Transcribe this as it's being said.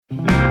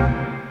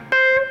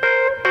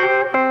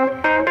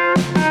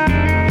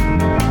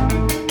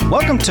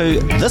Welcome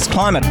to This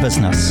Climate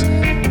Business,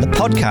 the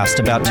podcast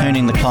about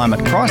turning the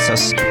climate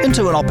crisis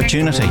into an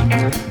opportunity.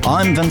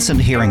 I'm Vincent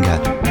Heringer.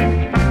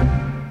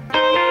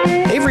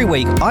 Every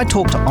week, I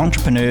talk to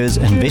entrepreneurs,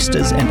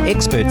 investors, and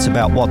experts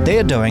about what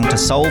they're doing to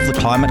solve the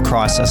climate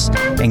crisis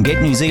and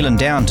get New Zealand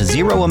down to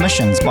zero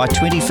emissions by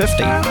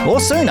 2050 or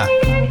sooner.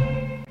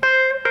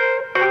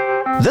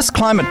 This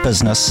Climate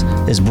Business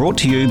is brought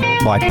to you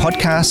by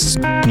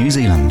Podcasts New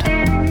Zealand.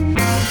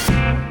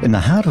 In the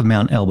heart of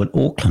Mount Albert,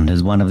 Auckland,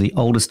 is one of the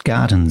oldest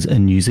gardens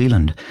in New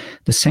Zealand.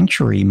 The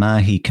Sanctuary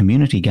Mahi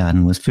Community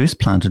Garden was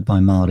first planted by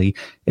Māori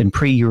in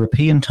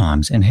pre-European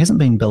times and hasn't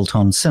been built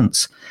on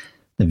since.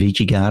 The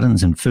veggie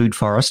gardens and food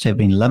forest have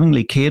been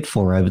lovingly cared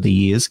for over the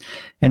years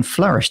and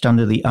flourished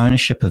under the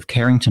ownership of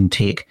Carrington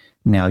Tech,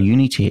 now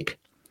Unitech.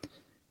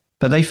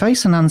 But they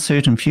face an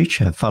uncertain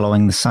future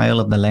following the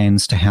sale of the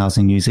lands to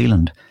Housing New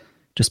Zealand.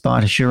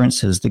 Despite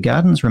assurances, the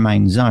gardens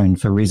remain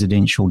zoned for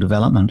residential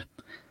development.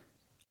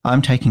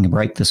 I'm taking a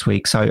break this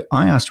week, so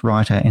I asked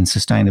writer and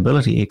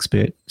sustainability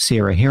expert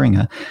Sarah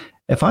Heringer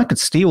if I could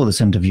steal this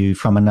interview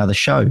from another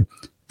show,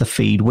 The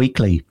Feed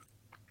Weekly.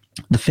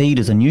 The Feed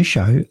is a new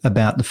show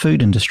about the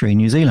food industry in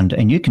New Zealand,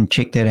 and you can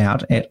check that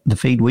out at The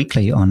Feed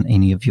Weekly on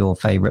any of your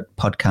favourite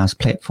podcast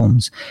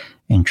platforms.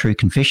 And True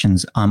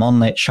Confessions, I'm on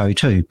that show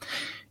too.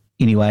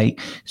 Anyway,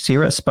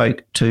 Sarah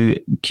spoke to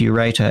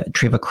curator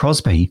Trevor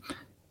Crosby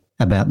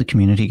about the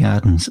community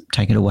gardens.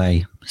 Take it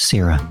away,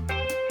 Sarah.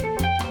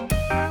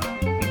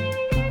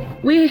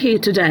 We're here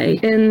today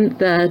in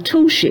the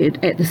tool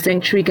shed at the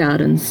Sanctuary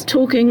Gardens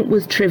talking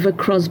with Trevor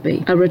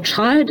Crosby, a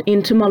retired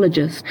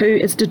entomologist who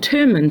is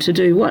determined to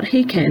do what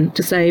he can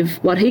to save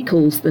what he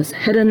calls this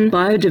hidden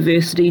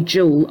biodiversity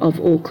jewel of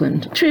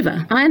Auckland.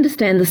 Trevor, I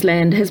understand this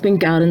land has been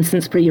gardened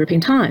since pre-European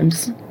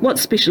times.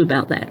 What's special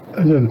about that?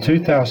 In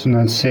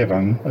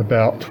 2007,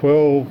 about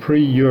 12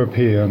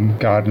 pre-European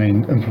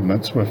gardening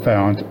implements were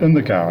found in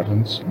the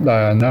gardens. They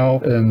are now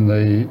in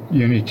the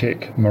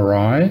Unitech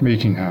Marae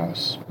meeting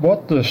house.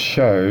 What this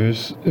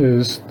shows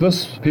is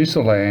this piece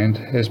of land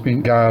has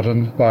been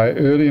gardened by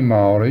early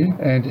Māori,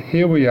 and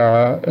here we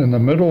are in the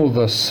middle of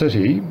the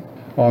city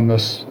on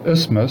this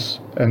isthmus,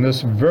 and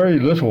there's very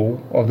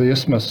little of the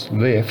isthmus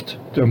left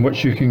in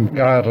which you can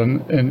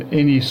garden in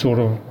any sort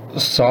of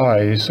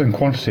size and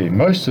quantity.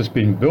 Most has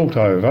been built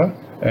over,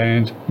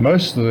 and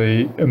most of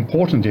the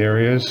important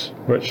areas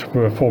which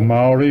were for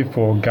Māori,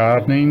 for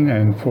gardening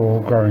and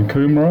for growing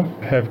kumara,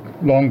 have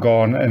long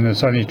gone, and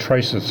there's only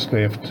traces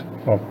left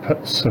of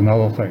pits and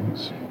other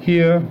things.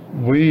 Here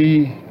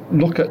we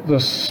look at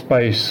this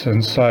space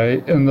and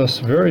say, in this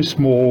very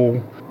small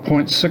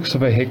 0.6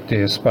 of a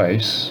hectare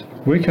space,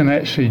 we can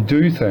actually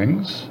do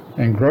things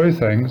and grow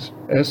things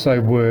as they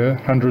were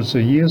hundreds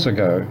of years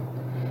ago.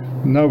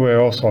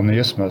 Nowhere else on the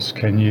isthmus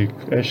can you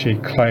actually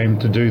claim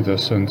to do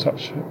this in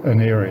such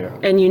an area.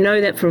 And you know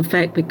that for a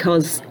fact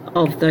because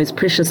of those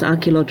precious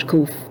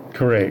archaeological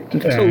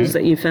tools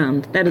that you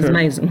found. That is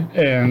amazing.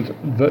 And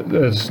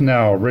it's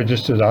now a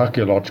registered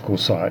archaeological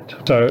site.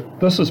 So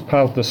this is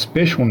part of the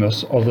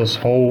specialness of this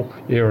whole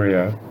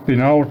area. Being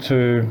able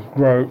to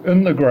grow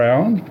in the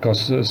ground,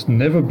 because it's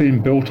never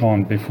been built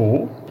on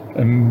before.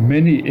 In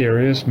many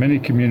areas, many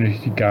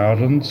community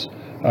gardens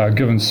are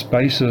given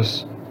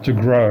spaces to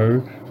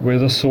grow where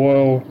the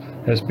soil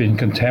has been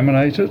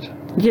contaminated.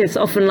 Yes,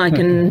 often like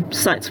in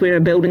sites where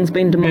a building's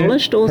been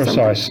demolished or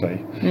precisely.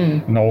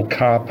 something. An old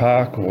car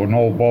park or an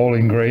old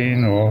bowling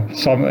green or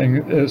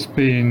something.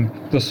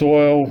 The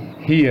soil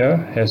here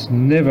has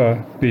never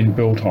been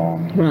built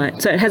on.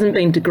 Right, so it hasn't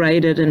been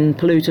degraded and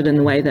polluted in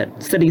the way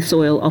that city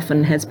soil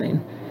often has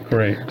been.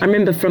 Correct. I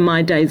remember from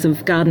my days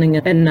of gardening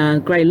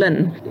in Grey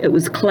Lynn, it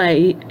was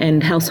clay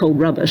and household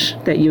rubbish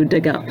that you would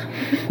dig up.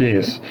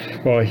 Yes.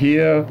 Well,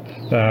 here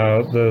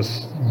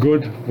there's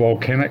good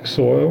volcanic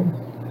soil,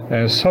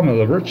 and some of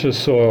the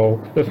richest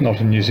soil, if not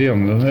in New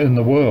Zealand, in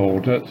the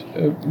world.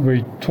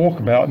 We talk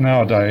about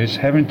nowadays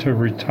having to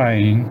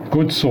retain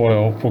good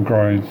soil for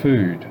growing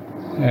food.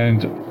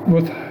 And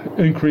with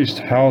increased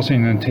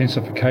housing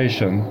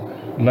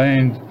intensification,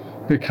 land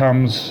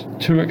becomes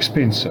too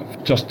expensive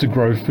just to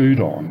grow food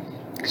on,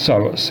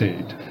 sow it's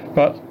said.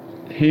 But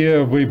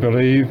here we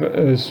believe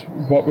is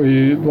what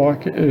we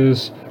like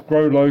is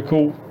grow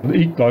local,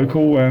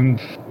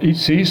 and eat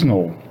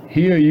seasonal.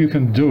 Here you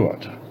can do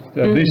it.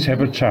 At least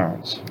have a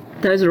chance.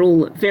 Those are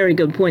all very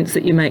good points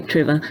that you make,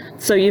 Trevor.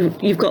 So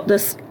you've got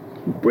this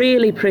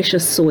really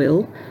precious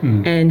soil,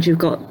 and you've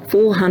got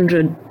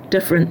 400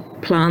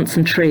 different plants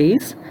and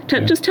trees.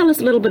 Just tell us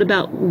a little bit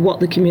about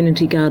what the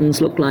community gardens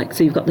look like.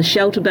 So you've got the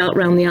shelter belt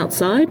around the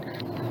outside.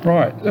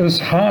 Right. It's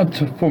hard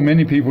for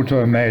many people to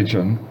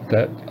imagine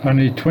that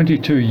only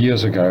 22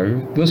 years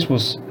ago, this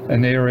was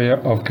an area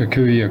of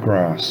kikuyu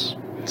grass.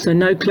 So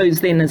no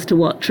clues then as to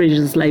what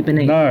treasures lay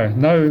beneath?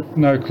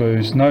 No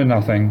clues, no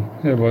nothing.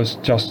 It was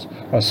just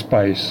a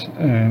space.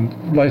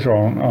 And later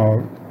on,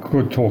 I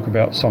could talk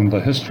about some of the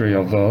history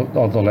of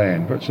the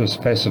land, which is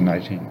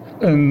fascinating.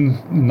 In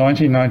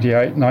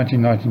 1998,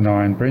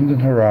 1999, Brendan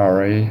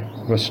Harari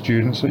with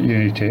students at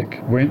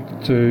Unitec,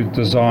 went to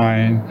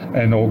design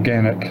an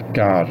organic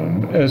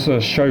garden as a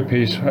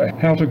showpiece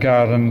how to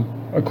garden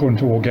according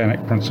to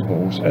organic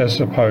principles,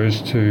 as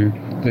opposed to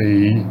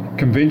the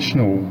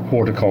conventional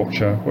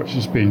horticulture which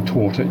is being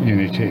taught at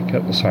Unitec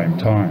at the same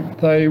time.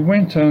 They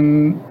went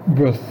in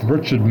with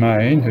Richard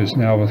Main, who's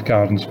now with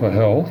Gardens for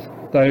Health.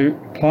 They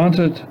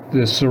planted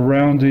the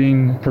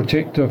surrounding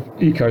protective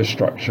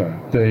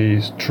ecostructure,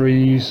 these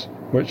trees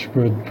which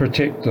would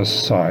protect this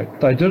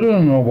site. They did it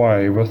in a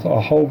way with a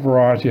whole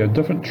variety of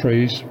different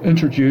trees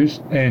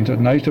introduced and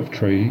native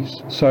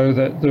trees, so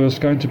that there was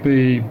going to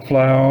be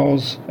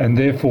flowers and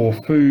therefore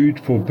food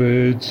for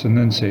birds and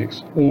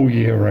insects all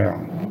year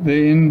round.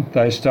 Then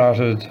they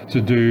started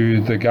to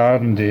do the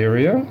gardened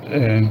area,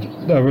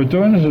 and they were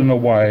doing it in a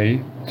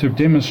way to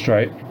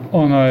demonstrate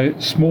on a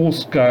small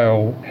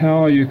scale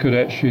how you could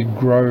actually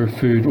grow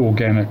food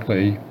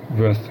organically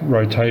with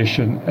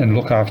rotation and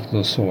look after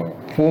the soil.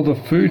 For the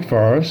food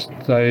forest,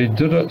 they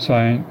did it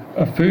saying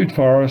a food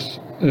forest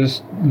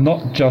is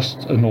not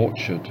just an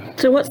orchard.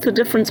 So what's the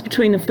difference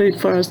between a food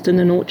forest and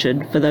an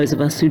orchard for those of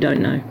us who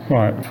don't know?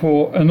 Right,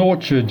 for an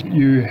orchard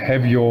you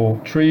have your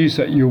trees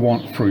that you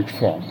want fruit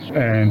from,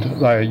 and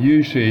they are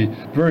usually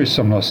very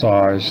similar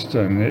sized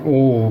and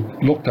all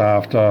looked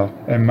after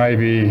and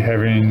maybe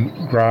having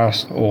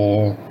grass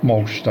or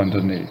mulched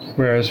underneath.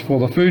 Whereas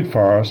for the food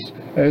forest,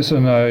 as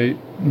in a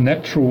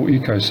natural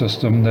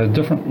ecosystem, there are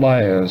different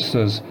layers.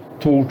 There's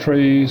tall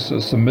trees,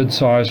 there's the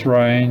mid-sized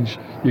range,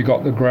 you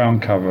got the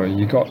ground cover,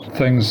 you got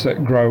things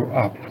that grow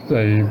up,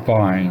 the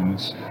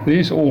vines.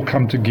 These all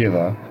come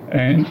together,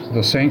 and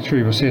the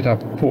sanctuary was set up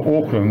for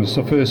Auckland as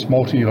the first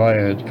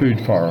multi-layered food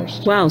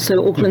forest. Wow,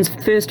 so Auckland's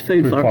first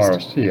food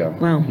forest. Yeah.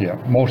 Wow. Yeah,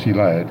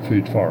 multi-layered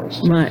food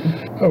forest. Right.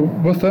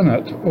 Within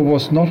it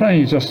was not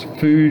only just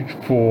food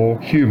for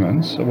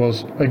humans, it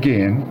was,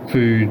 again,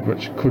 food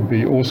which could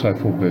be also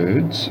for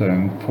birds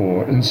and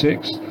for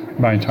insects,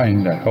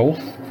 maintaining their health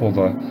for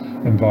the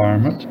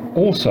environment.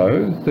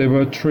 Also, there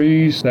were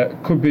trees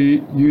that could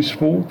be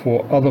useful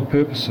for other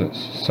purposes,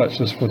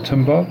 such as for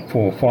timber,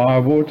 for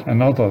firewood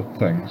and other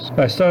things.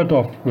 They started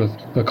off with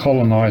the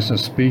colonizer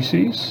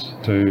species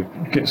to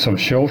get some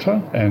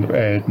shelter and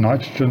add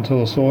nitrogen to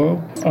the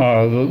soil.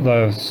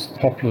 Those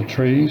poplar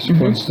trees,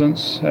 for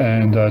instance,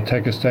 and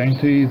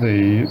Takastanti,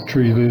 the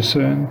tree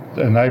lucerne,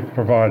 and they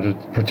provided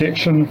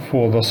protection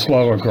for the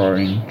slower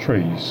growing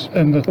trees.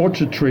 And the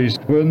orchard trees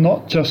were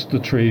not just the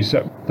trees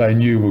that they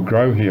knew would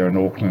grow here in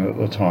Auckland at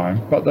the time,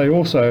 but they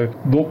also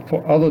looked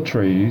for other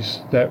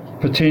trees that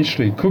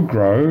potentially could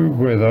grow,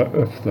 whether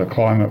if the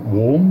climate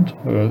warmed,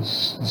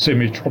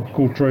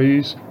 semi-tropical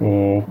trees,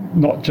 or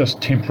not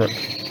just temperate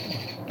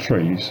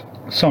trees.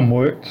 Some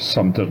worked,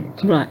 some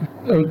didn't. Right.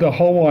 The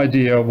whole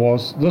idea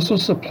was this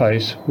was a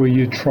place where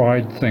you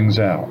tried things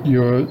out.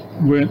 You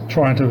weren't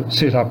trying to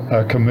set up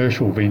a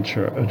commercial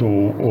venture at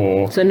all,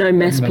 or so no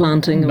mass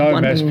planting.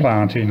 No mass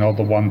planting of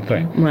the one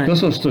thing. Right.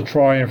 This was to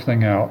try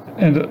everything out,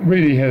 and it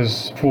really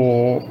has,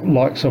 for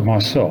likes of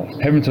myself,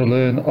 having to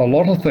learn a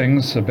lot of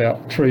things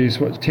about trees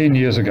which 10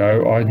 years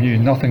ago I knew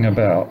nothing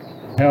about.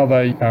 How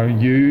they are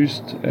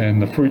used and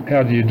the fruit,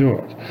 how do you do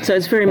it? So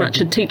it's very much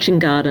a teaching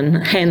garden,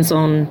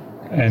 hands-on.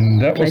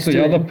 And that was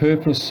the other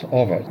purpose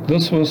of it.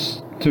 This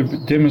was to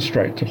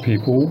demonstrate to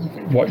people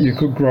what you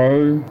could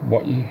grow,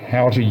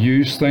 how to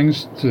use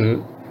things,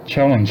 to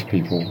challenge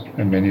people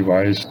in many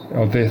ways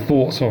of their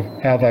thoughts of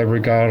how they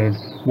regarded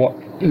what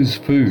is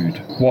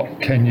food, what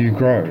can you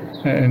grow.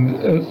 And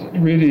it's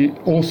really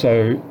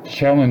also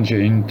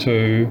challenging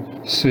to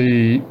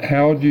see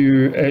how do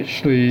you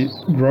actually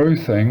grow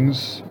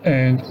things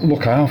and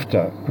look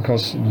after,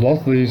 because a lot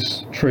of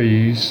these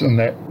trees and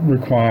that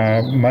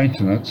require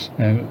maintenance,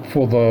 and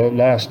for the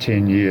last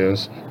 10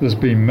 years there's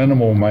been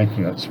minimal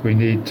maintenance. We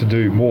need to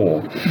do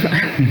more.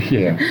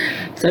 Yeah.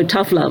 So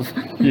tough love.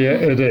 Yeah,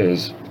 it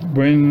is.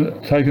 When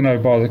taken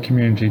over by the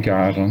community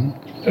garden,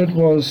 it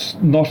was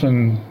not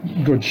in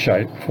good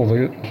shape for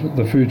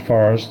the food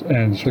forest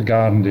and the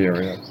gardened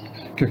area.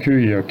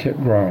 Kikuyu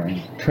kept growing.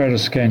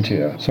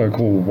 Tradescantia,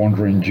 so-called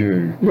wandering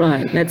dew.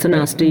 Right, that's a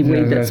nasty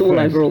weed that's all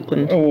over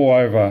Auckland. All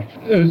over.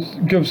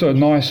 It gives a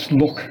nice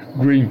look,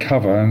 green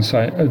cover, and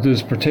say it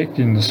is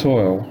protecting the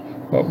soil.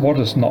 But what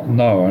is not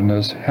known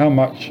is how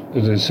much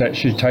it is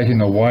actually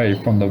taking away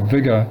from the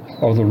vigour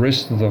of the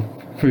rest of the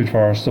food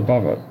forest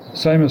above it.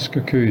 Same as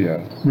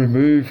Kikuyu.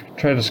 Remove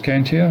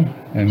Tradescantia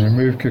and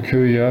remove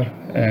Kikuyu,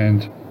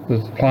 and the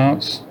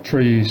plants,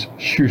 trees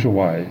shoot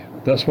away.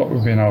 That's what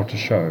we've been able to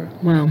show.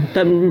 Wow,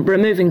 but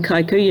removing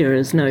Kikuyu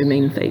is no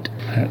mean feat.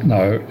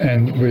 No,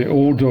 and we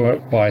all do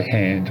it by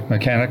hand,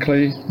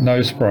 mechanically,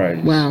 no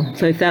sprays. Wow,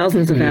 so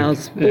thousands of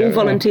hours. All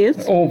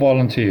volunteers? All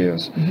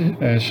volunteers.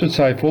 And I should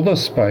say for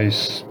this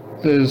space,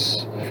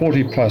 there's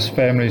 40 plus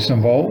families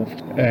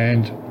involved,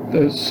 and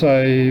It's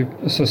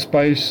a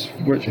space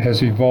which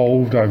has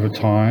evolved over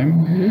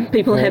time.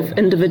 People have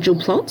individual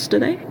plots, do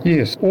they?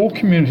 Yes, all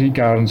community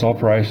gardens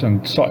operate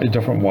in slightly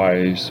different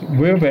ways.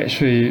 We've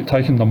actually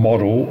taken the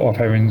model of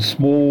having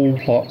small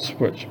plots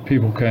which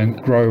people can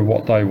grow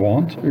what they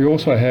want. We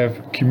also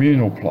have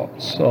communal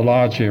plots,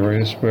 large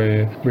areas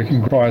where we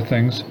can grow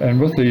things, and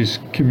with these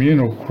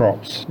communal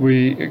crops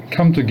we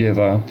come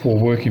together for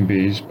working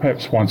bees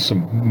perhaps once a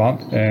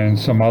month and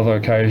some other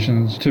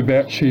occasions to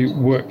actually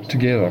work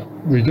together.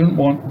 We didn't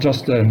want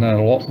just an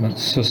allotment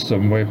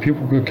system where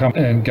people could come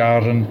and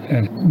garden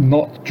and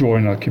not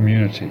join a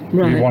community.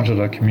 Right. We wanted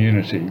a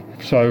community.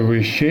 So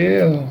we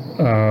share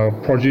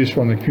produce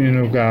from the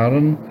communal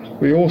garden.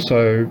 We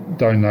also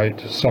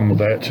donate some of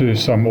that to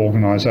some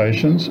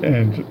organisations,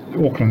 and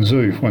Auckland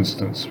Zoo, for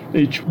instance.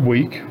 Each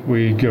week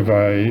we give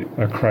a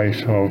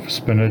crate of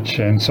spinach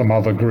and some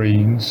other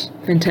greens.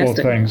 Fantastic.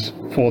 For things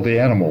for the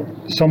animal.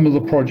 Some of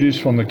the produce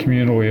from the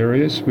communal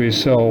areas we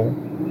sell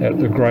at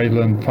the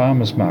Greyland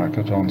Farmers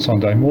Market on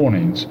Sunday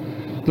mornings.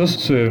 This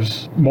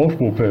serves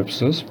multiple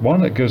purposes.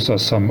 One, it gives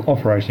us some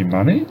operating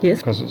money, yes,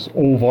 because it's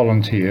all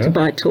volunteer. To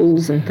buy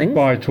tools and things.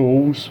 Buy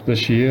tools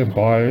this year,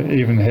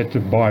 even had to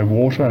buy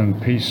water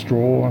and pea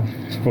straw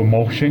for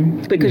mulching.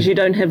 It's because you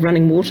don't have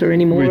running water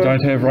anymore. We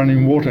don't have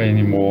running water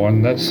anymore,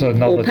 and that's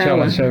another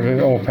challenge.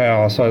 Or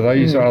power. So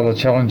these are the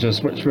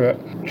challenges which we're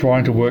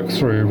trying to work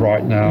through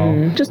right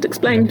now. Just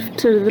explain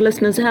to the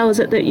listeners, how is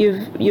it that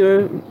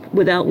you're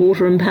without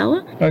water and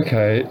power?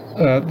 Okay,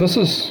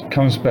 this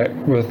comes back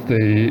with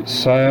the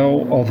sale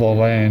of the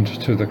land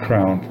to the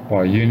Crown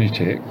by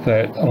Unitec,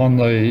 that on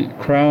the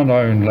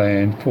Crown-owned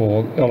land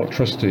for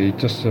electricity,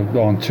 just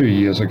on 2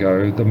 years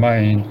ago, the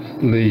main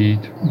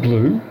lead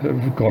blew,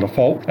 it got a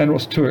fault, and it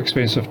was too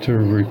expensive to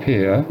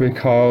repair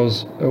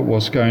because it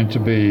was going to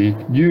be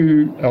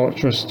new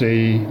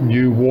electricity,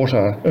 new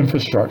water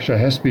infrastructure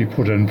has to be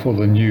put in for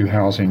the new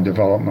housing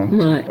development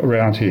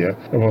around here.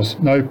 There was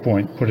no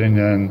point putting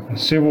in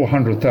several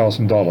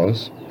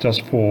 $100,000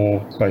 just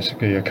for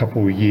basically a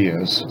couple of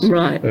years.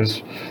 Right.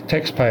 It's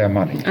taxpayer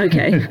money.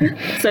 Okay.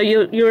 So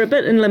you're a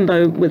bit in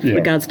limbo with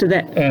regards to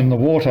that. And the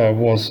water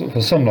was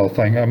a similar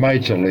thing, a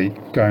major leak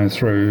going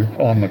through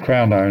on the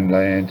Crown-owned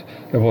land.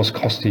 It was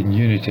costing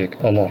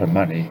Unitec a lot of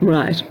money.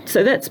 Right.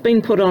 So that's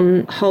been put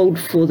on hold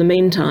for the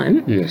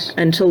meantime. Yes.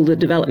 Until the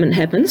development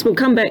happens. We'll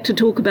come back to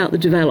talk about the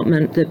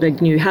development, the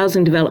big new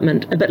housing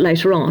development, a bit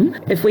later on.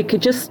 If we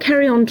could just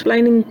carry on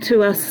explaining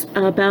to us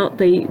about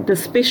the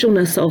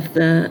specialness of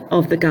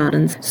the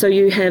gardens. So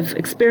you have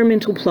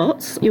experimental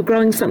plots. You're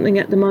growing something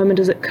at the moment.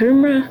 Is it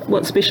kumara?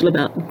 What's special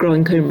about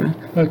growing kumara?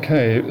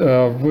 Okay,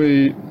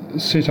 we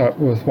set up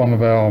with one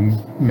of our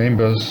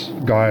members'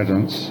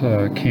 guidance,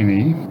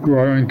 Kenny,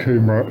 growing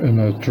kumara in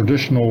a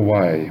traditional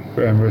way.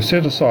 And we've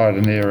set aside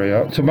an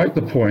area to make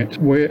the point,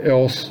 where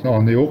else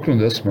on the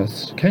Auckland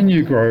Isthmus can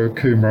you grow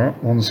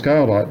kumara on a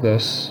scale like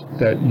this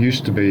that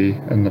used to be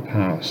in the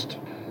past?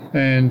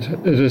 And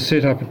it is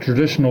set up a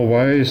traditional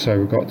way, so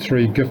we've got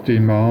 3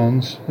 gifting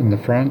mounds in the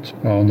front.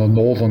 On the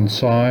northern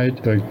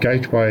side, the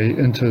gateway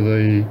into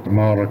the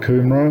Mara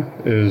Kumara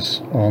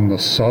is on the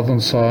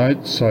southern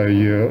side, so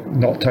you're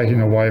not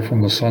taking away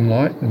from the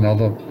sunlight in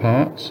other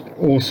parts.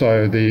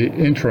 Also, the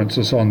entrance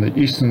is on the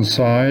eastern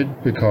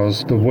side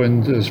because the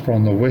wind is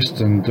from the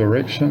western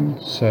direction,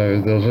 so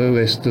there's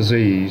less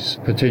disease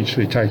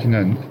potentially taken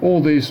in.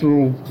 All these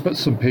little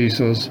bits and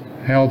pieces,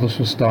 how this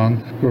was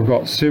done. We've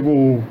got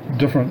several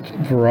different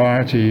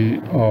variety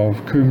of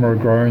kumara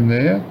grown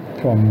there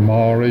from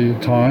Maori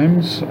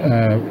times,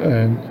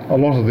 and a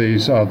lot of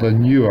these are the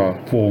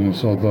newer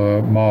forms of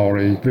the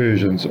Maori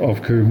versions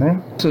of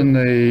kumara. In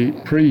the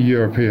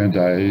pre-European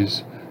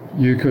days,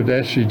 you could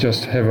actually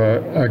just have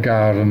a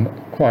garden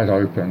quite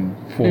open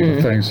for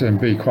the things and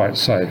be quite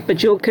safe.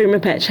 But your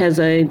kumara patch has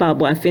a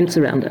barbed wire fence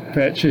around it.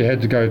 Patch, you had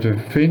to go to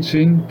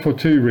fencing for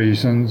 2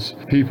 reasons.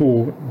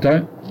 People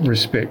don't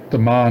respect the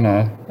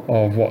mana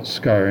of what's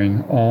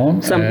going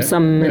on.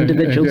 Some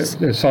individuals.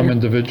 Some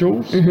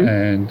individuals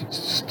and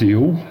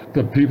steal.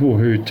 The people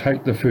who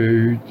take the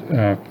food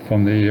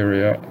from the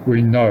area,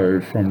 we know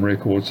from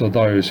records, are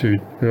those who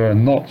are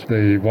not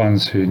the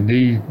ones who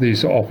need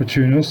these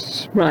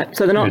opportunists. Right,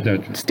 so they're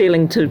not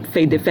stealing to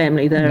feed their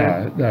family.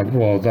 No,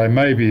 well, they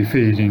may be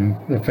feeding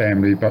the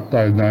family, but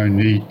they no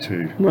need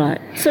to. Right,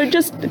 so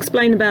just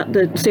explain about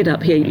the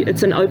setup here.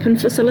 It's an open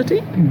facility?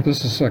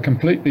 This is a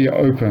completely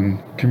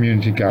open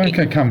community garden. You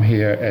can come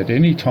here at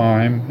any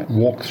time,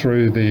 walk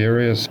through the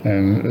areas,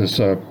 and it's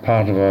a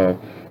part of a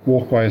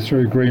walkway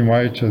through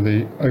Greenway to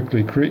the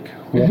Oakley Creek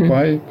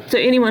walkway. So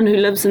anyone who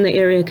lives in the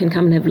area can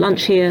come and have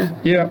lunch here?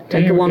 Yeah,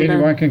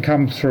 anyone can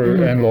come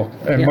through and look.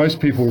 And most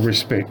people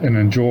respect and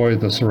enjoy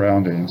the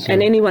surroundings.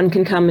 And anyone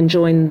can come and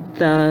join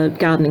the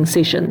gardening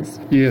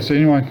sessions? Yes,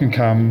 anyone can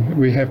come.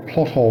 We have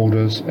plot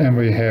holders and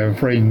we have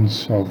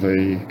friends of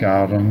the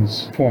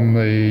gardens. From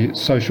the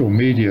social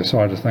media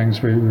side of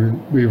things, we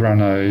run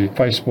a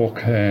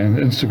Facebook and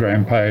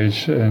Instagram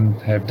page and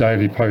have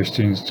daily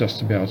postings just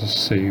to be able to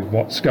see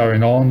what's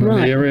going on in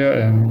the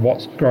area and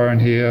what's growing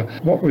here.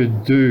 What we're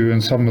do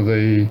in some of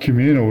the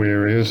communal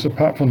areas,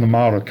 apart from the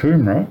Mara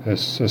Kumara,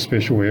 as a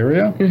special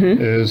area,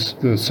 is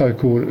the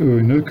so-called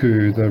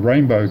Unuku, the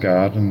rainbow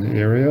garden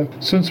area.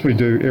 Since we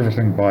do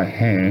everything by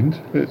hand,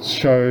 it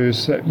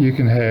shows that you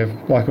can have,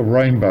 like a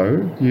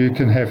rainbow, you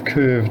can have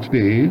curved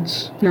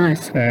beds.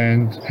 Nice.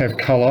 And have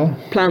colour.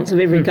 Plants of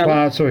every colour.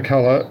 Plants of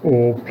colour,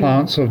 or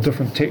plants of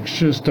different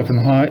textures,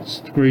 different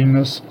heights,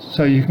 greenness.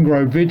 So you can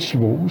grow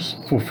vegetables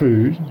for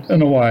food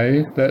in a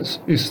way that's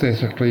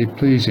aesthetically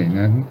pleasing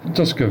and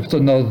just gives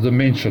another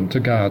dimension to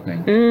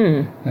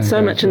gardening.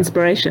 So much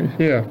inspiration.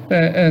 Yeah,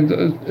 and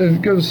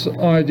it gives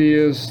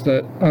ideas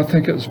that I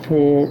think it's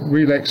for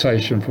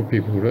relaxation for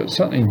people. It's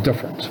something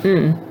different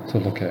to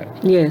look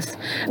at. Yes.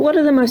 What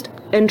are the most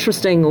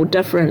interesting or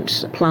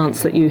different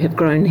plants that you have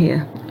grown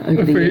here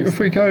over the years? If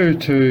we go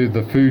to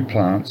the food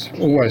plants,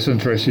 always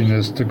interesting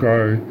is to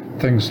grow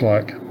things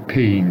like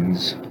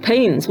peas.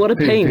 Peas? What are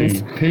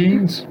peas?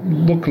 Peas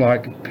look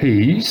like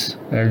peas,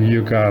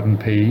 your garden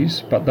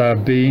peas, but they're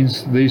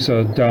beans. These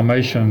are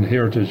Dalmatian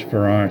heritage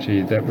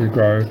variety that we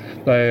grow.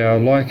 They are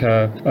like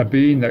a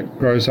bean that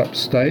grows up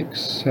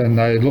stakes, and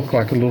they look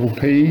like a little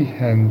pea,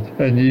 and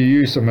you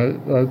use them.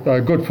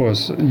 They're good for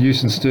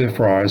use in stir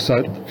fries.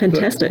 So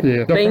fantastic.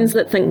 Beans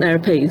that think they're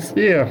peas.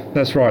 Yeah,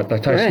 that's right. They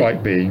taste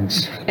like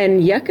beans.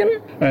 And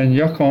yukon? And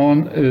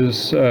yukon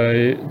is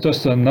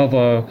just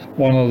another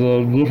one of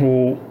the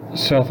little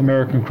South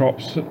American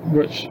crops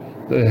which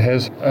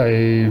has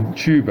a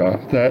tuber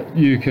that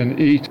you can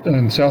eat.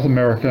 In South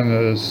America,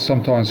 is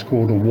sometimes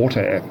called a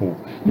water apple.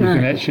 You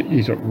can actually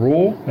eat it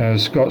raw.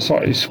 It's got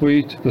slightly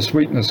sweet. The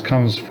sweetness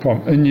comes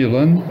from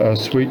inulin, a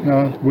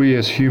sweetener we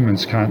as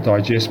humans can't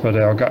digest, but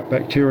our gut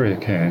bacteria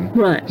can.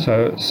 Right.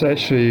 So it's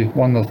actually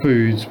one of the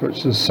foods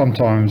which is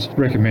sometimes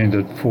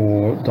recommended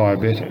for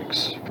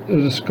diabetics.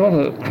 It's got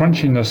a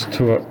crunchiness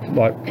to it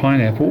like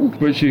pineapple,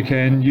 which you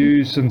can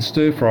use in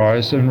stir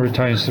fries and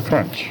retains the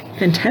crunch.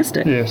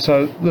 Fantastic. Yeah,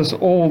 so there's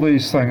all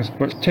these things,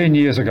 but 10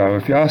 years ago,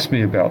 if you asked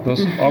me about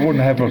this, I wouldn't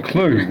have a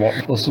clue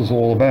what this is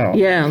all about.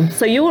 Yeah,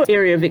 so your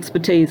area of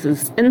expertise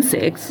is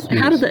insects.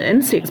 Yes. How do the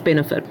insects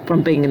benefit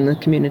from being in the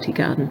community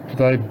garden?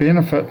 They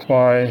benefit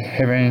by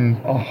having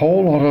a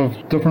whole lot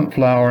of different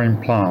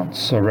flowering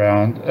plants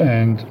around,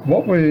 and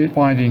what we're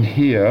finding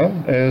here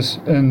is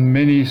in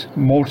many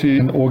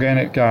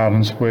multi-organic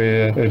gardens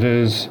where it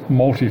is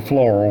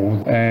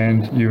multifloral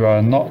and you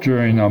are not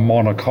doing a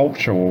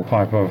monocultural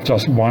type of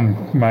just one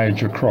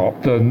major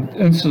crop, the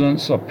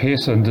incidence of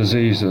pests and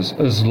diseases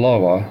is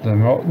lower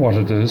than what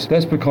it is.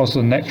 That's because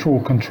the natural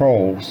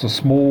controls, the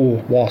small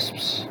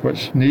wasps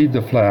which need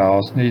the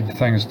flowers, need the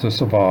things to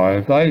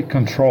survive, they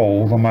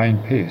control the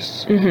main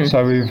pests.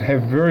 So we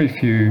have very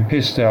few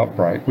pest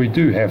outbreaks. We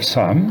do have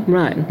some,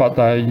 but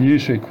they're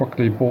usually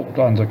quickly brought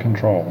under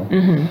control.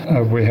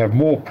 We have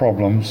more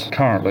problems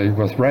currently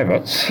with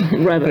rabbits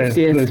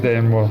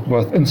than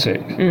with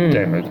insect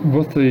damage.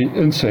 With the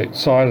insect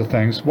side of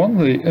things, one of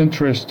the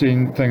interesting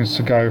things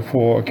to go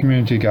for a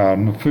community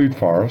garden, a food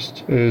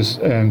forest, is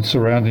and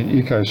surrounding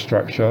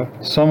ecostructure.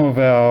 Some of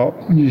our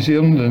New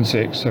Zealand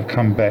insects have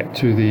come back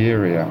to the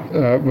area.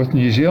 With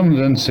New Zealand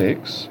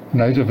insects,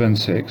 native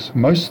insects,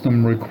 most of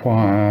them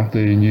require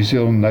the New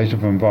Zealand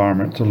native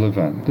environment to live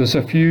in. There's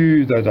a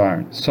few that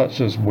don't,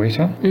 such as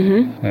weta,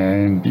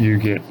 and you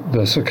get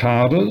the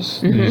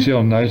cicadas, New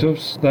Zealand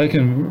natives. They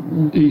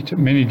can eat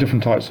many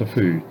different types of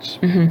foods,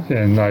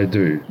 and they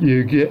do.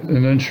 You get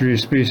an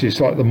introduced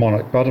species like the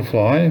monarch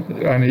butterfly,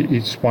 only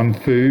eats one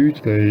food,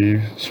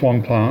 the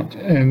swan plant,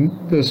 and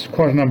there's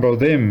quite a number of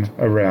them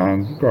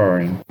around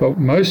growing. But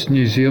most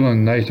New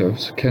Zealand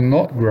natives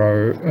cannot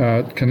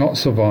grow, cannot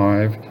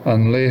survive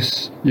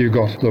unless you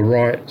got the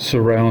right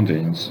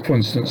surroundings. For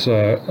instance,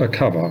 a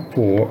cover,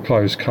 for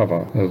closed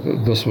cover.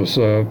 This was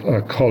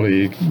a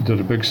colleague did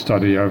a big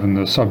study over in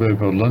the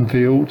suburb of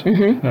Linfield,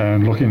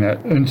 and looking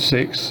at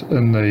insects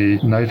in the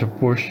native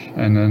bush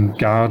and in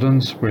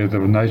gardens where there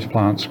were native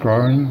plants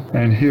growing,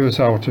 and he was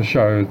able to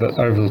show that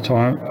over the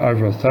time,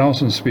 over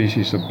 1,000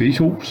 species of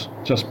beetles,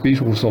 just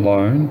beetles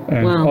alone,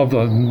 and of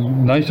the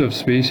native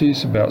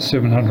species, about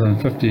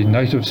 750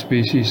 native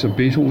species of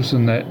beetles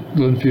in that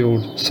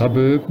Linfield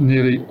suburb,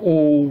 nearly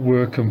all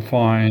were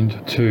confined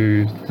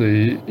to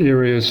the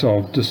areas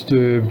of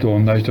disturbed or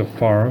native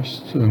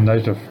forests and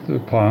native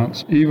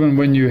plants. Even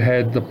when you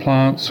had the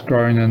plants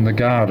growing in the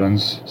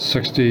gardens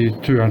 60,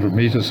 200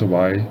 metres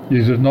away,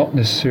 you did not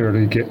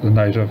necessarily get the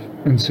native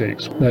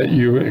insects that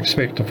you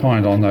expect to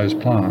find on those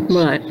plants.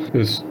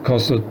 It's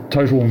because the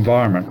total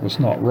environment was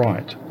not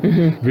right.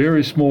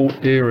 Very small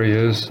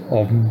areas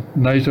of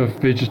native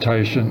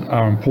vegetation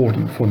are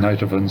important for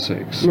native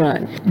insects.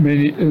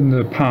 Many in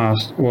the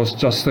past was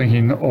just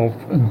thinking of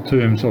in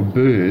terms of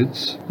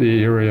birds,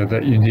 the area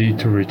that you need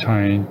to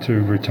retain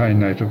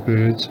native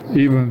birds.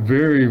 Even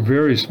very,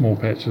 very small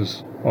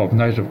patches of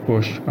native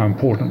bush are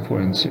important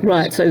for insects.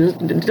 Right, so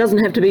it doesn't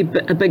have to be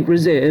a big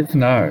reserve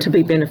to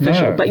be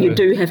beneficial, but you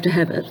do have to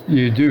have it.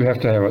 You do have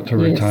to have it to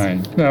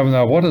retain.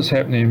 Now, what is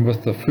happening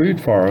with the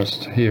food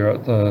forest here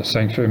at the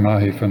Sanctuary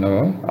Mahi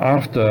Whenua,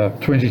 after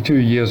 22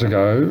 years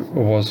ago,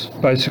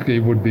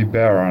 would be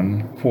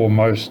barren for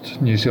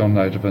most New Zealand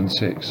native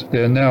insects.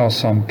 There are now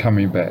some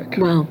coming back.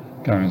 Wow.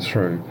 Going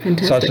through,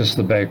 Fantastic. Such as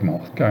the bag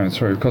moth going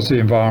through, because the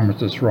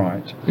environment is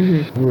right.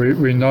 Mm-hmm.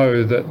 We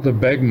know that the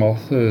bag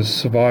moth is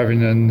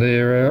surviving in the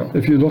area.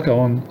 If you look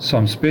on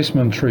some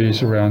specimen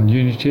trees around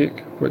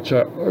Unitec, which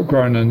are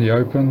grown in the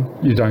open,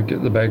 you don't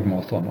get the bag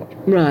moth on it.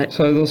 Right.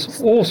 So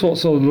there's all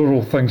sorts of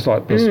little things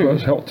like this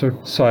which help to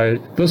say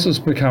this is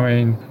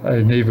becoming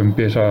an even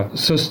better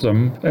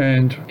system,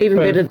 and even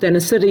better than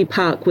a city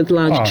park with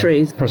large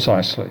trees.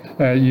 Precisely.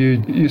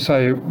 You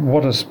say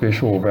what is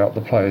special about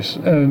the place,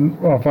 and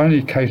I've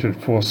only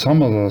catered for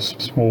some of the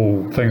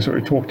small things that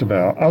we talked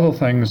about. Other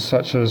things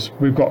such as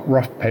we've got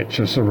rough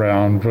patches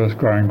around with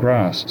growing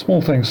grass.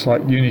 Small things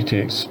like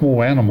Unitec,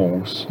 small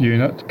animals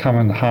unit, come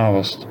and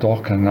harvest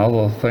dock and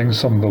other things,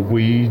 some of the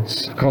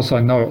weeds, because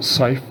I know it's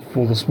safe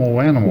for the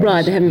small animals.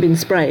 Right, they haven't been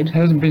sprayed.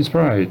 Hasn't been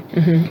sprayed.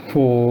 Mm-hmm.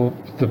 For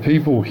the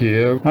people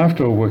here,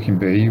 after a working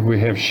bee,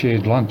 we have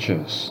shared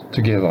lunches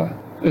together.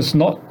 It's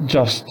not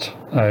just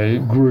a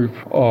group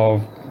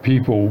of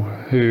people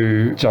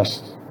who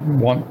just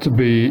want to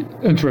be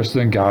interested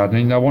in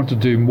gardening. They want to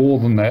do more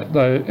than that.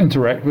 They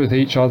interact with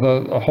each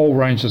other, a whole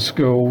range of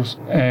skills,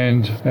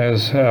 and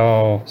as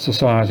our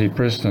society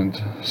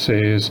president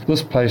says,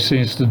 this place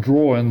seems to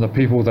draw in the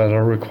people that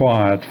are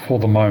required for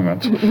the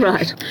moment.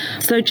 Right.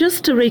 So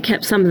just to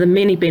recap some of the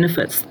many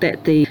benefits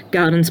that the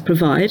gardens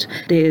provide,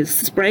 there's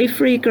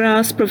spray-free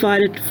grass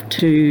provided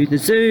to the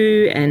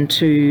zoo and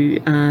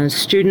to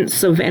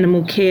students of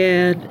animal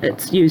care.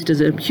 It's used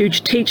as a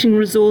huge teaching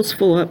resource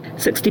for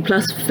 60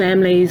 plus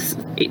families.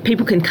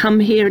 People can come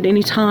here at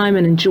any time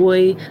and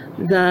enjoy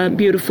the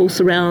beautiful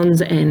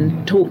surrounds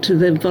and talk to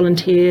the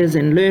volunteers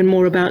and learn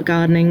more about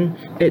gardening.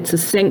 It's a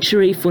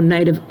sanctuary for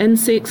native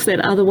insects that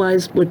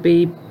otherwise would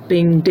be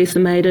being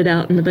decimated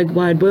out in the big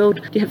wide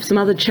world. Do you have some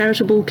other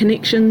charitable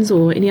connections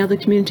or any other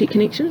community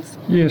connections?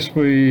 Yes,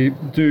 we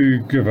do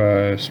give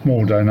a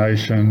small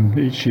donation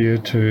each year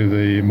to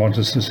the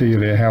Monte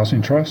Cecilia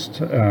Housing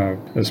Trust.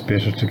 It's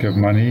better to give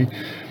money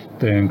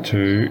than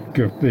to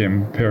give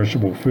them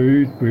perishable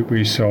food.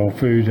 We sell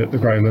food at the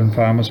Grey Lynn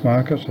Farmers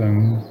Market,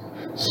 and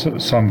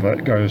some of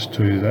it goes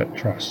to that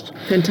trust.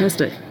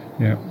 Fantastic.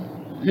 Yeah,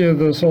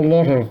 there's a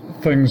lot of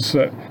things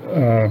that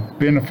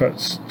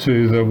benefits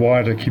to the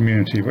wider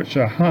community, which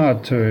are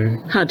hard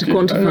to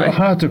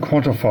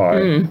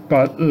quantify.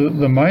 But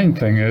the main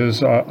thing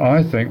is,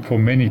 I think for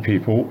many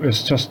people,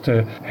 is just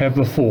to have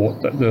the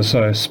thought that there's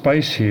a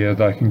space here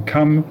they can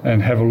come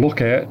and have a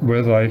look at,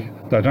 where they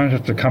don't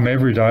have to come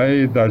every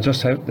day. They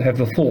just have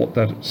the thought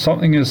that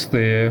something is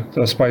there,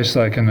 a space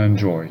they can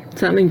enjoy.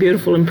 Something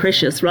beautiful and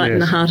precious right in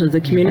the heart of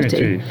the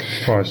community.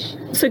 Price.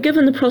 So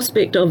given the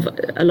prospect of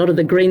a lot of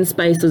the green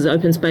spaces,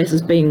 open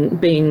spaces being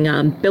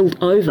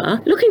built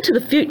over, looking to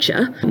the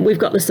future, we've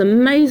got this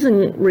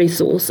amazing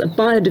resource, a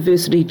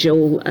biodiversity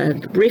jewel, a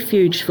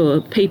refuge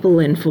for people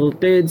and for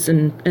birds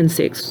and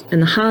insects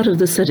in the heart of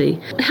the city.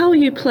 How are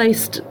you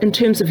placed in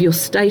terms of your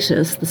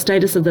status, the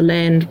status of the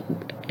land,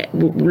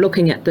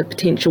 looking at the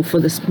potential for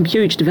this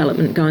huge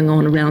development going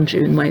on around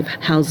you in way of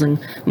housing,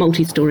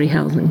 multi-storey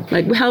housing?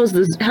 Like, how's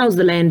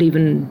the land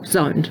even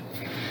zoned?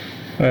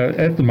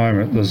 At the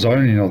moment, the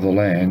zoning of the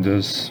land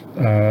is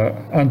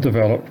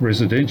undeveloped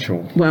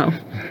residential. Wow.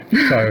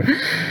 So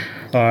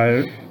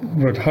I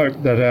would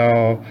hope that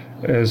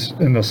as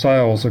in the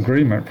sales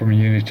agreement from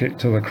Unitec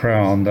to the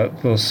Crown,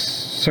 that the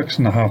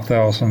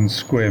 6,500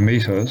 square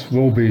metres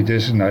will be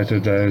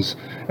designated as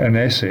an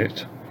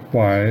asset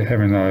by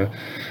having a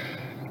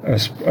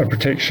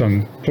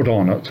protection put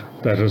on it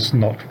that is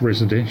not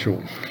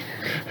residential.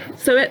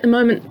 So at the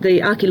moment,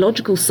 the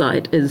archaeological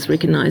site is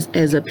recognised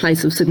as a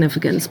place of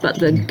significance, but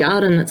the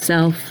garden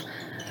itself,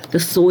 the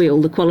soil,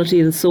 the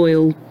quality of the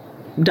soil,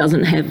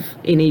 doesn't have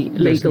any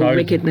legal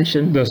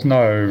recognition. There's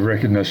no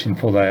recognition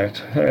for that.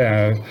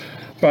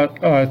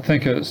 But I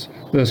think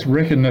there's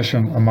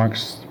recognition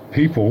amongst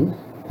people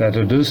that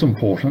it is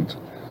important,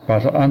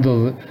 but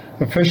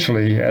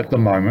officially at the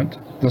moment,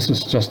 this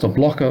is just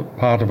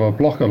part of a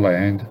block of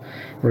land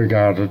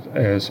regarded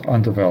as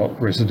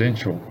undeveloped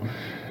residential.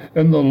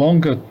 In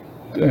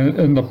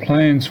the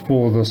plans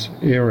for this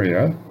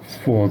area,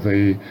 for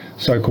the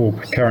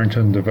so-called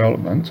Carrington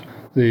development,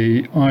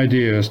 the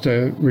idea is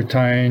to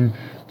retain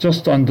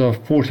just under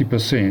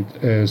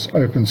 40% as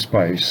open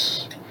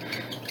space.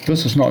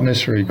 This is not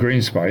necessarily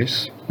green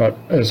space, but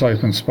as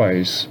open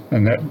space,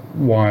 and that's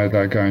why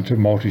they're going to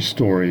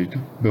multi-storied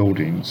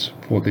buildings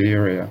for the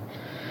area.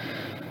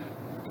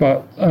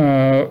 But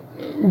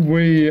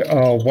we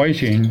are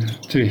waiting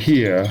to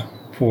hear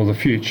for the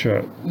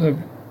future,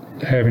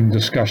 having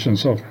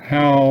discussions of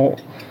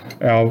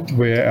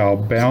where our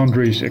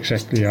boundaries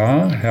exactly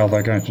are, how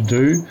they're going to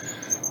do.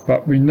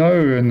 But we know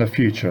in the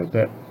future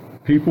that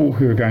people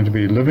who are going to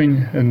be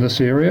living in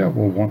this area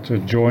will want to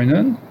join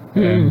in,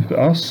 and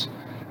us.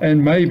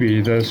 And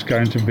maybe there's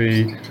going to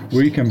be,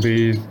 we can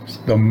be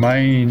the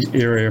main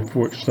area for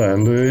which they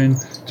learn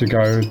to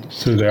go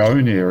to their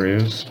own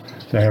areas,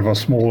 to have a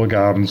smaller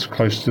gardens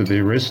close to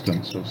their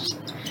residences.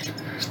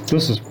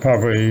 This is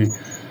probably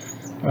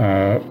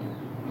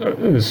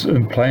is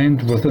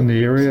planned within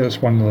the area.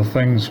 It's one of the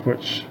things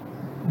which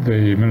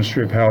the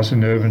Ministry of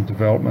Housing and Urban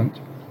Development,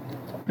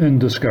 in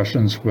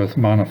discussions with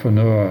Mana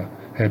Whenua,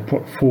 had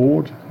put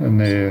forward in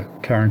their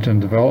Carrington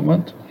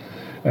development.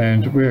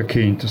 And we're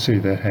keen to see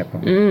that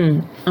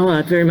happen.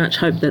 I very much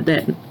hope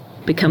that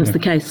becomes the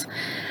case.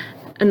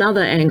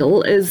 Another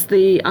angle is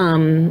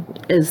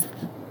is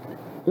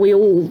we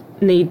all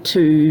need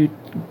to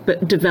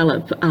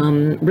develop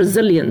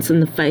resilience in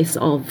the face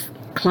of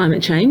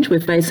climate change. We're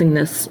facing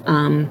this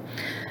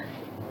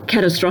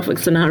catastrophic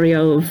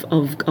scenario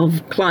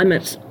of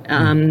climate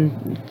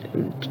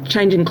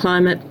changing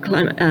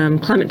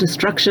climate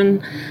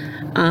destruction.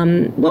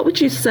 What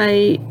would you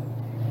say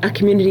a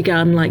community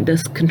garden like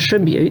this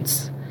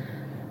contributes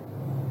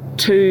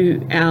to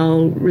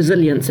our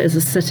resilience as a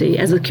city,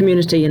 as a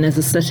community and as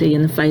a city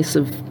in the face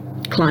of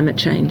climate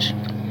change?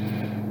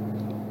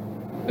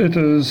 It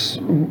is,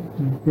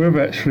 we've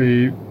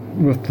actually,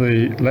 with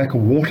the lack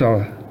of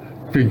water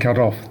being cut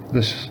off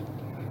this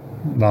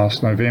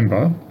last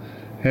November,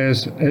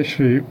 has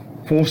actually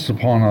forced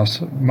upon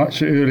us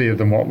much earlier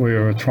than what we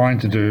were trying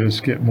to do,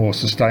 is get more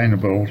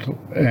sustainable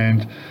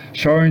and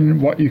showing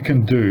what you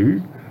can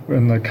do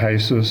in the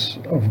cases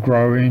of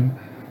growing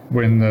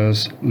when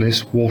there's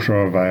less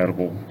water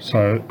available.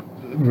 So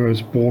there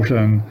was brought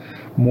in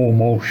more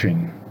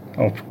mulching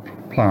of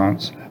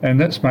plants, and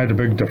that's made a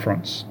big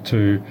difference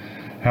to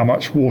how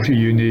much water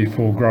you need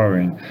for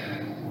growing.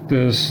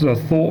 There's the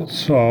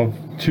thoughts of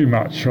too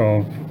much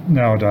of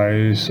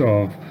nowadays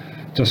of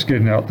just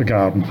getting out the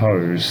garden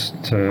hose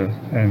to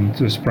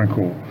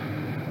sprinkle.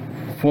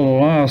 For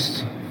the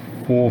last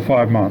 4 or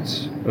 5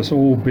 months, it's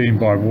all been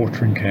by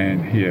watering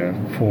can here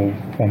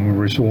from the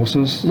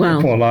resources.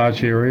 Wow. For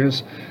large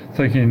areas,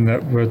 thinking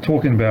that we're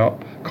talking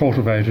about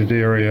cultivated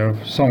area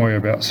of somewhere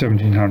about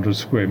 1,700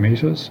 square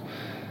metres.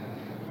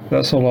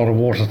 That's a lot of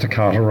water to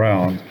cart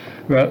around.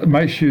 But it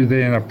makes you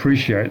then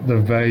appreciate the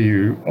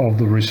value of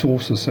the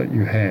resources that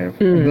you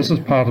have. And this is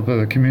part of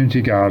the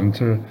community garden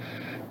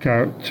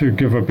to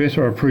give a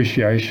better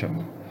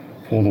appreciation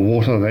for the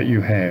water that you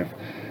have.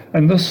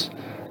 And this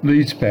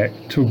leads back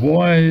to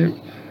why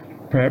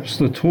perhaps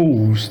the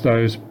tools,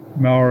 those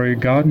Maori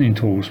gardening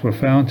tools, were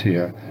found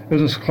here.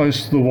 It is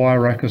close to the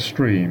Wairaka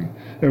stream.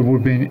 It would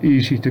have been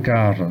easy to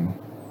garden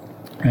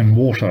and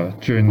water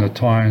during the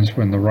times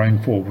when the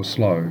rainfall was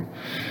slow,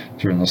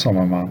 during the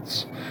summer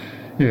months.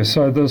 Yeah,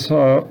 so there's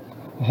a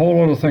whole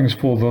lot of things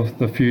for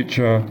the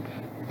future,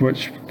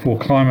 which for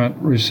climate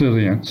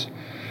resilience.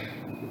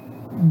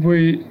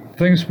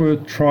 Things were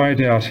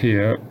tried out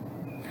here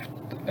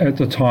at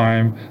the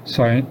time,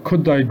 saying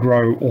could they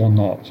grow or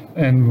not,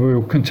 and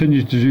we'll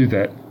continue to do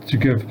that, to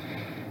give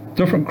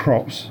different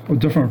crops or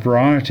different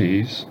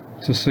varieties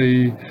to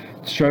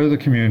show the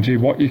community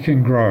what you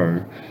can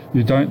grow.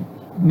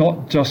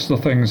 Not just the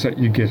things that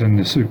you get in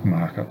the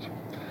supermarket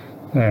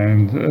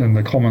and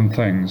the common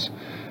things,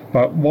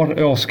 but what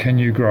else can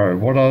you grow?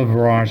 What other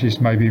varieties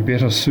may be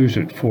better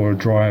suited for a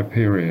drier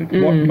period?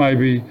 What may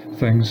be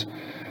things,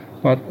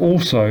 but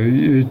also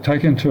you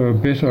take into a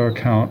better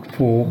account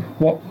for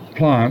what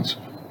plants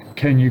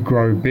can you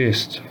grow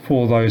best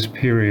for those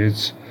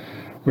periods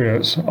where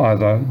it's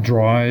either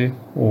dry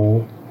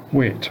or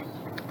wet.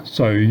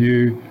 So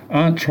you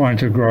aren't trying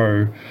to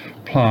grow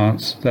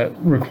plants that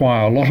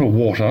require a lot of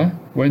water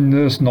when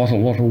there's not a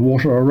lot of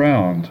water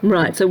around.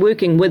 Right, so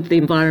working with the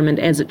environment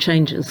as it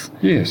changes.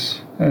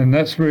 Yes, and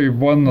that's really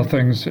one of the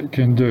things it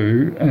can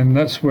do, and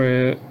that's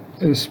where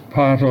it's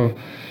part of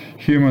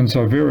humans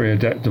are very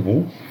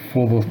adaptable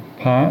for the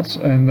parts,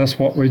 and that's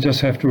what we just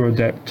have to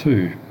adapt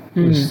to.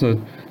 It's the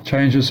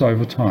changes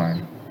over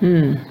time.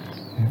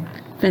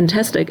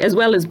 Fantastic, as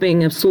well as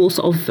being a source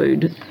of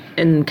food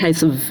in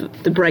case of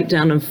the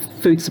breakdown of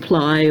food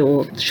supply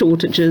or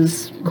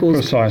shortages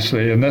caused.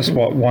 Precisely, and that's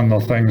what one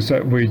of the things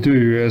that we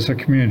do as a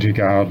community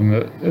garden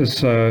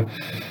is in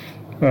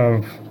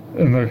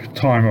the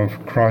time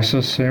of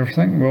crisis and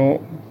everything.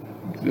 Well,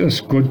 it's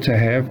good to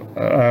have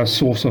a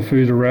source of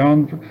food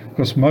around,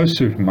 because most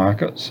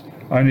supermarkets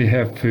only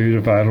have food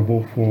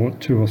available for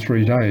 2 or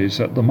 3 days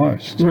at the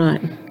most.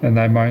 Right. And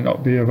they may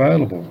not be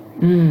available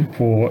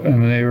for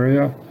in an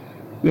area.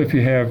 If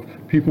you have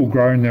people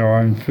growing their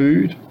own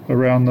food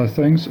around the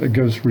things, it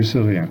gives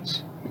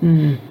resilience.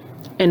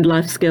 And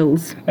life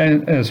skills.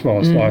 And as well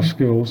as life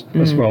skills,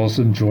 as well as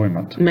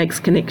enjoyment. Makes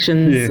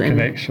connections. Yeah,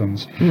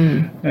 connections.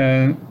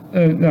 And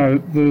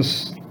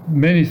there's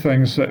many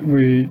things that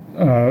we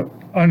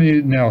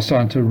only now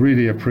starting to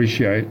really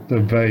appreciate the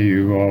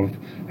value of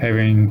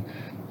having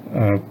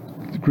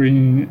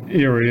green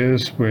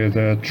areas where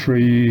there are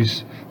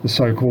trees, the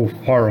so-called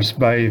forest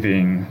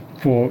bathing,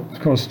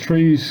 because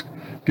trees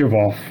give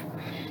off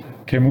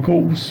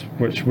chemicals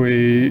which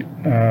we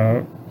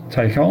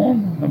take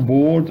on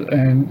board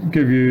and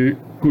give you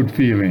good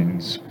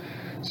feelings.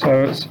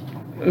 So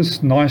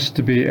it's nice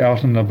to be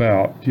out and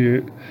about.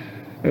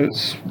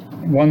 It's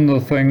one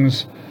of the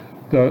things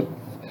that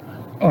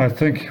I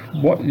think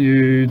what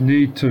you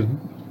need to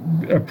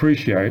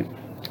appreciate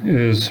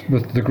is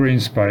with the green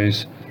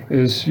space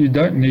is you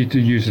don't need to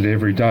use it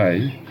every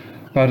day,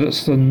 but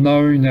it's the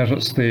knowing that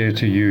it's there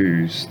to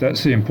use.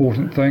 That's the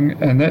important thing,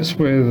 and that's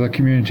where the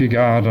community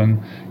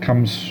garden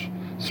comes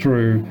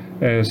through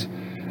as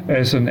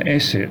an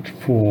asset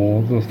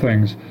for the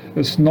things.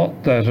 It's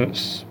not that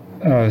it's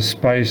a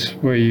space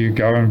where you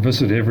go and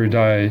visit every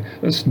day.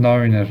 It's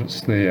knowing that it's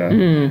there.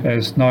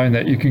 It's knowing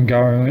that you can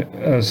go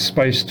a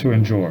space to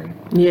enjoy.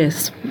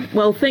 Yes.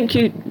 Well, thank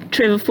you,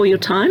 Trevor, for your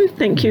time.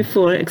 Thank you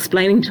for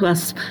explaining to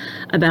us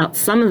about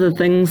some of the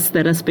things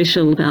that are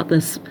special about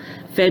this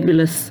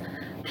fabulous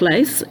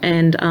place.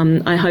 And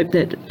I hope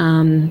that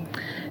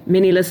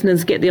many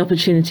listeners get the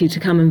opportunity to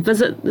come and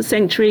visit the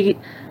Sanctuary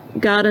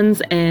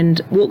Gardens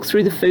and walk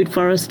through the food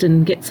forest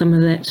and get some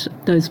of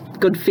those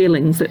good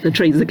feelings that the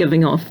trees are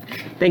giving off.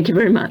 Thank you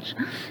very much.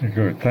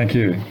 Good, thank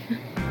you.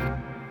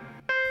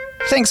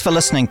 Thanks for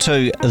listening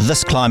to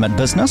This Climate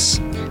Business.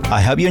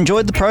 I hope you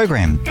enjoyed the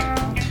program.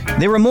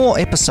 There are more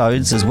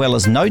episodes as well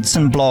as notes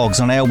and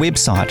blogs on our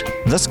website,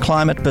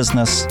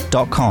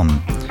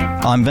 thisclimatebusiness.com.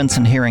 I'm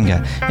Vincent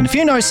Heringer, and if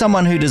you know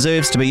someone who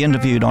deserves to be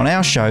interviewed on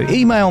our show,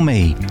 email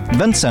me,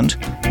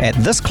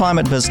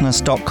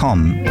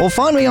 vincent@thisclimatebusiness.com, or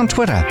find me on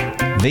Twitter,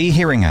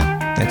 vheringer.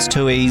 That's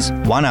 2 E's,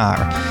 1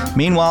 R.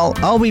 Meanwhile,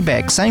 I'll be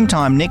back same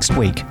time next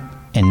week.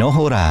 E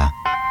noho rā.